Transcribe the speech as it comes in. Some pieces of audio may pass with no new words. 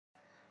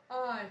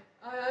Hi,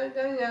 I am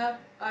Danielle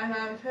and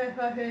I am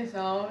 25 years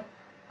old.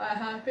 I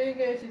have been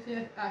going to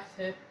youth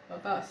active for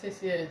about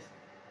 6 years.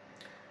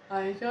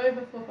 I enjoy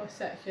the football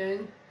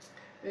section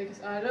because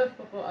I love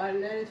football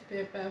and learn to be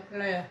a better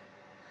player.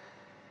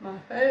 My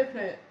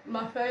favourite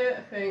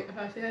thing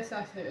about youth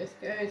active is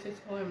going to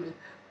tournaments,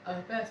 and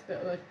the best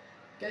bit was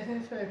getting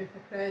a trophy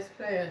for players.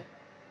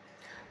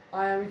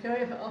 I am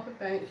enjoying the upper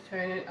bench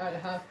training and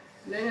have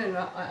learned a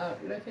lot. I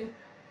am looking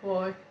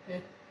forward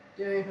to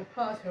doing the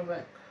practical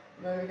work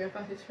when we go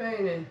back to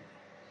training.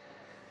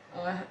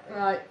 I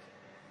like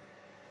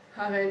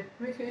having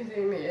weekly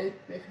Zoom meetings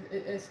because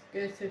it is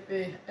good to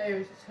be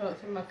able to talk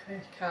to my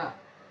coach Kat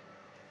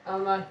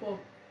and my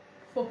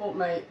football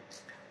mate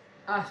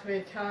as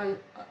we can't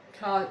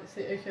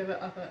see each other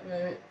at the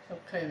moment of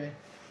COVID.